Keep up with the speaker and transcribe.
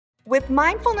With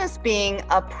mindfulness being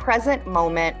a present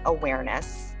moment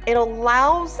awareness, it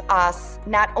allows us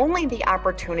not only the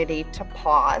opportunity to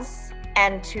pause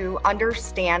and to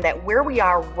understand that where we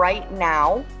are right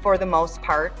now, for the most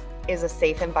part, is a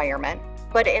safe environment,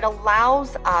 but it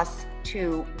allows us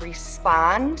to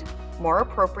respond more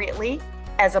appropriately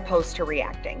as opposed to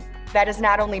reacting. That is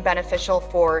not only beneficial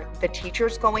for the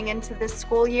teachers going into this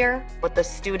school year, but the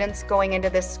students going into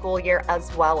this school year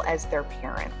as well as their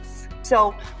parents.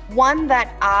 So one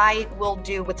that I will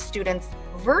do with students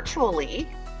virtually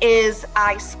is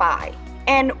I Spy.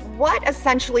 And what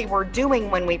essentially we're doing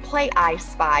when we play I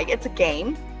Spy, it's a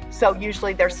game. So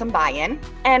usually there's some buy-in,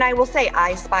 and I will say,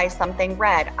 I spy something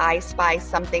red, I spy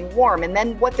something warm. And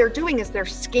then what they're doing is they're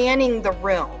scanning the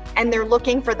room and they're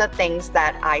looking for the things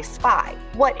that I spy.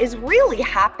 What is really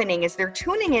happening is they're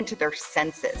tuning into their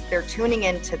senses. They're tuning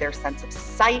into their sense of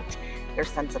sight, their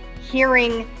sense of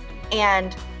hearing,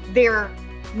 and they're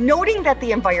noting that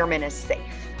the environment is safe.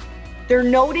 They're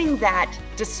noting that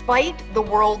despite the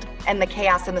world and the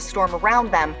chaos and the storm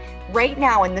around them, right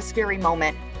now in this very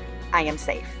moment, I am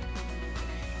safe.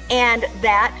 And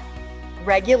that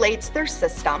regulates their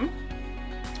system.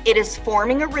 It is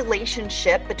forming a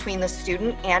relationship between the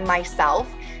student and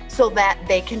myself so that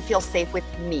they can feel safe with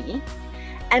me.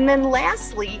 And then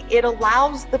lastly, it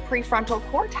allows the prefrontal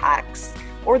cortex,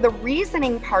 or the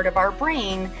reasoning part of our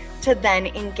brain, to then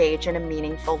engage in a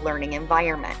meaningful learning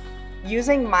environment.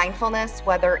 Using mindfulness,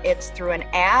 whether it's through an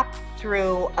app,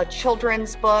 through a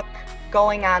children's book,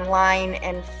 going online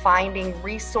and finding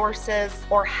resources,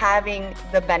 or having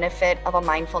the benefit of a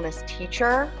mindfulness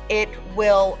teacher, it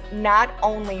will not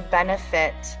only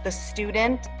benefit the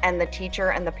student and the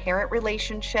teacher and the parent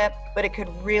relationship, but it could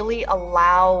really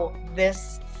allow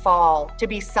this fall to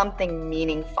be something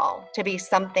meaningful, to be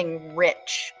something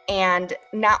rich, and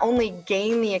not only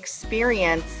gain the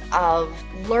experience of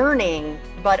learning,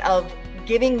 but of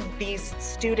giving these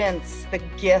students the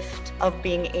gift of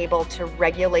being able to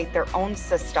regulate their own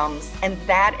systems. And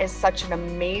that is such an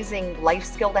amazing life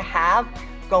skill to have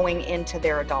going into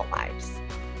their adult lives.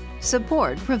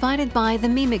 Support provided by the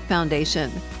Meemic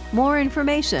Foundation. More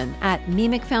information at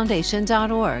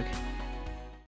meemicfoundation.org.